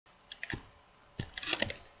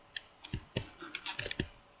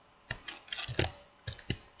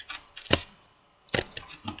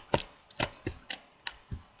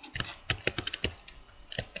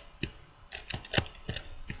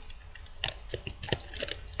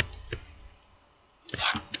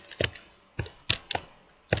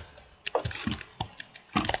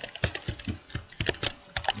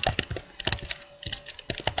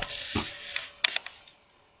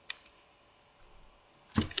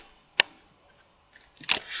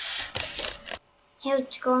Hey,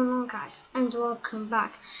 what's going on, guys? And welcome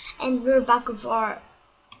back. And we're back with our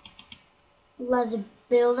let's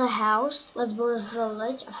build a house. Let's build a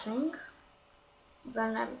village, I think. I'm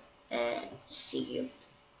gonna see you.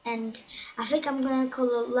 And I think I'm gonna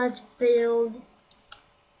call it let's build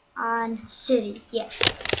a city. Yes.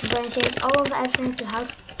 I'm gonna change all of everything to how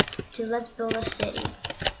to let's build a city.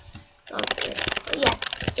 Okay. But yeah.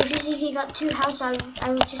 If you see he got two houses,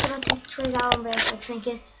 I was just about to trade out on this, like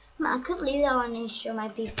thinking, I could leave that one and show my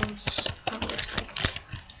people just how it looks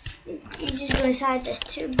like. You just go inside, there's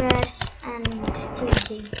two beds and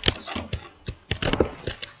TNT.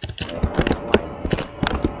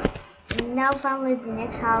 And now finally the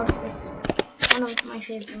next house is one of my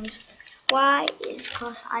favorite ones. Why? Is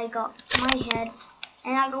because I got my heads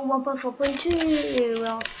and I got 1.4.2.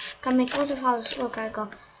 Well, can make lots of houses. Look, I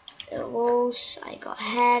got walls, I got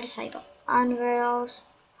heads, I got anvils,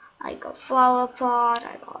 I got flower pot,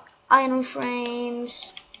 I got iron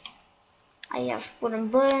frames, I have wooden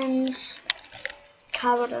buttons,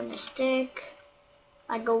 carrot on a stick,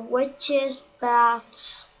 I got witches,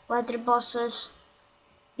 bats, weather bosses,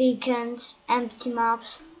 beacons, empty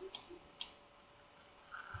maps,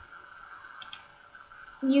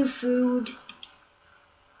 new food,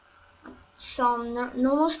 some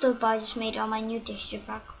normal stuff, but I just made on my new texture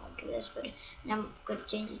pack like this, but I'm gonna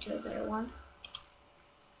change it to a better one.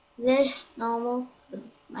 This normal, but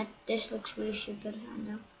this looks really stupid, I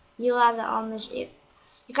know. You leather armors, you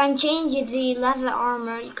can change the leather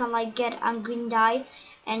armor. You can like get a green dye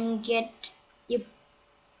and get it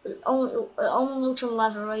only looks on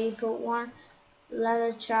leather, right? You put one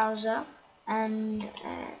leather trouser and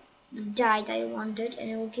the dye that you wanted, and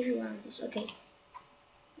it will give you one of these. Okay,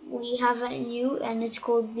 we have a new, and it's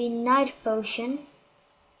called the night potion.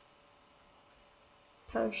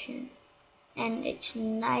 And it's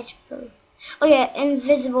night potion. Oh yeah,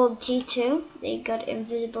 invisibility too. They got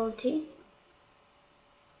invisibility.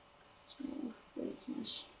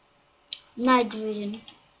 Night vision.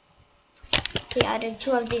 They added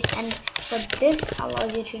two of these, and what this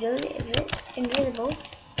allows you to do is invisible.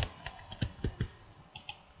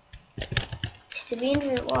 Is to be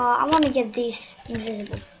invisible. Well, I want to get these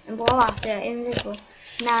invisible, and voila, they're invisible.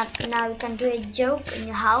 Now you can do a joke in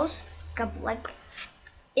your house. You can put like,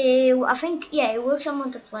 I think it works on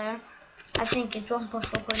multiplayer. I think it's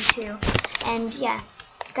 1.4.2, and yeah,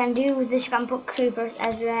 you can do this. You can put creepers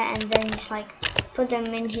everywhere, and then just like put them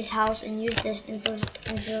in his house and use this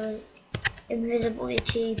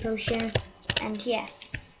invisibility potion, and yeah,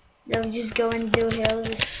 they'll just go and do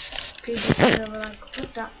hills. Creepers over like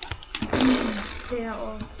what the? They're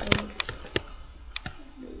all old.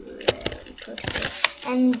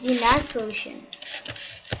 And the night potion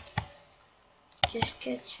just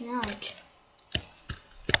gets night.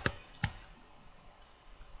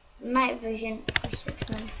 Night vision for 6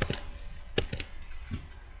 minutes.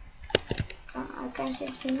 I can't see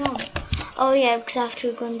anything wrong. Oh yeah, because I have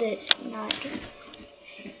to go on this night.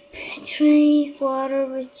 Strength, water,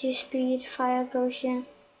 reduce speed, fire potion,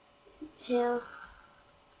 health,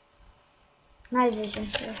 night vision.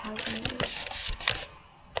 So how can I do it?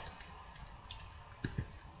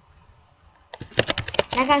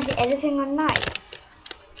 I can't see anything on night.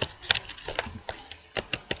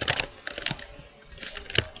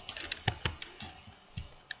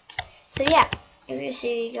 So yeah, if you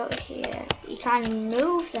see, we go here, you can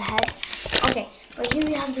move the head. Okay, but here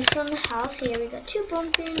we have the front of the house. Here we got two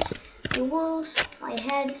pumpkins, the walls, my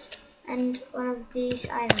heads, and one of these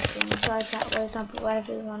iron things. So I can put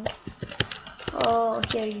whatever you want. Oh,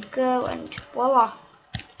 here you go, and voila.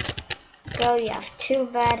 Go, you have two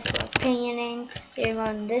beds for painting. Here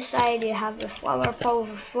on this side, you have the flower pot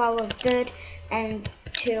with flower dirt and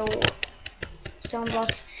two stone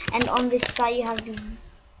blocks. And on this side, you have the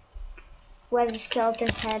where the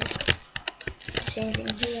skeleton's head. Same thing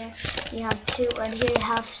here. You have two, and here you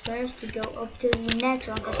have stairs to go up to the next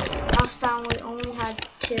one. Because last time we only had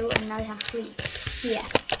two, and now we have three. Yeah.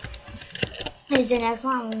 Here's the next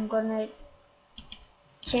one. I'm gonna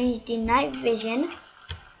change the night vision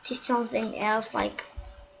to something else like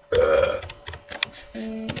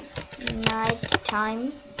night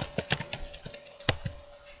time.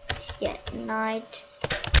 Yeah, night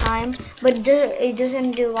time. But it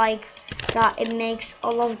doesn't do like that. It makes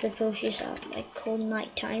all of the potions like called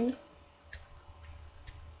nighttime.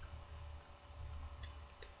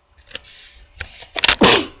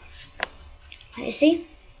 You see?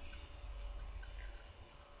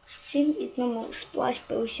 See, it's normal splash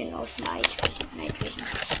potion of night vision.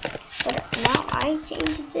 But now I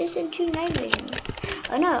changed this into night vision.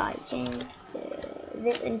 Oh no, I changed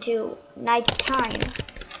this into night time.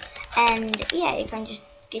 And yeah, you can just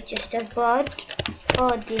get your stuff, but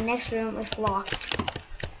oh, the next room is locked.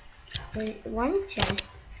 There's one chest.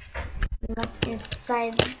 What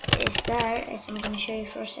inside is there, as I'm gonna show you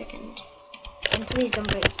for a second. And please don't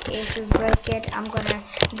break it. If you break it, I'm gonna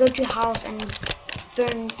go to your house and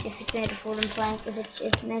burn if it's made of wooden planks. If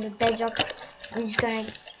it's made of bedrock, I'm just gonna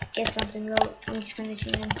get something real. I'm just gonna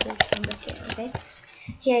see them quick from back here, okay?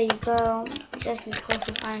 Here you go. It says it's close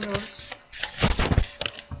to iron rods.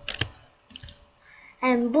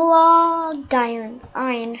 And blood, diamonds,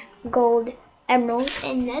 iron, gold, emerald,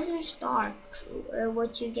 and nether star.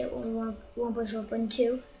 What you get on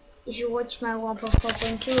 1.4.2. If you watch my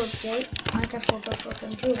 1.4.2 update, Minecraft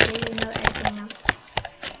 1.4.2 update, you know everything now.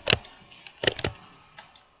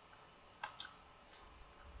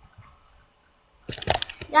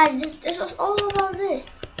 Guys, this was all about this.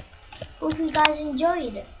 Hope you guys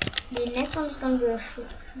enjoyed. The next one is gonna be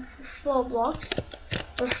 4 blocks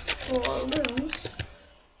with 4 rooms.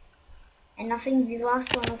 And I think the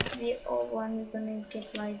last one of the old one is gonna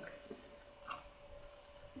get like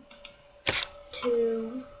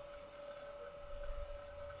 2.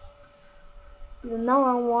 The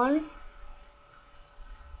melon one.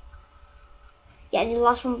 Yeah, the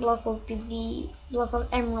last one block will be the block of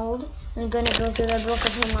emerald. I'm gonna go to the block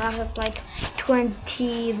of emerald. I have like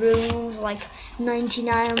 20 rooms, like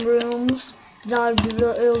 99 rooms.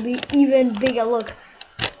 It'll be even bigger. Look,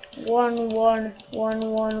 1 1 1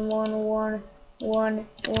 1 1 1 1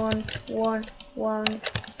 1 1 1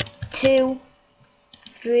 2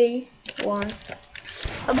 3 1.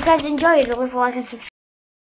 Hope you guys enjoyed. Leave a like and subscribe.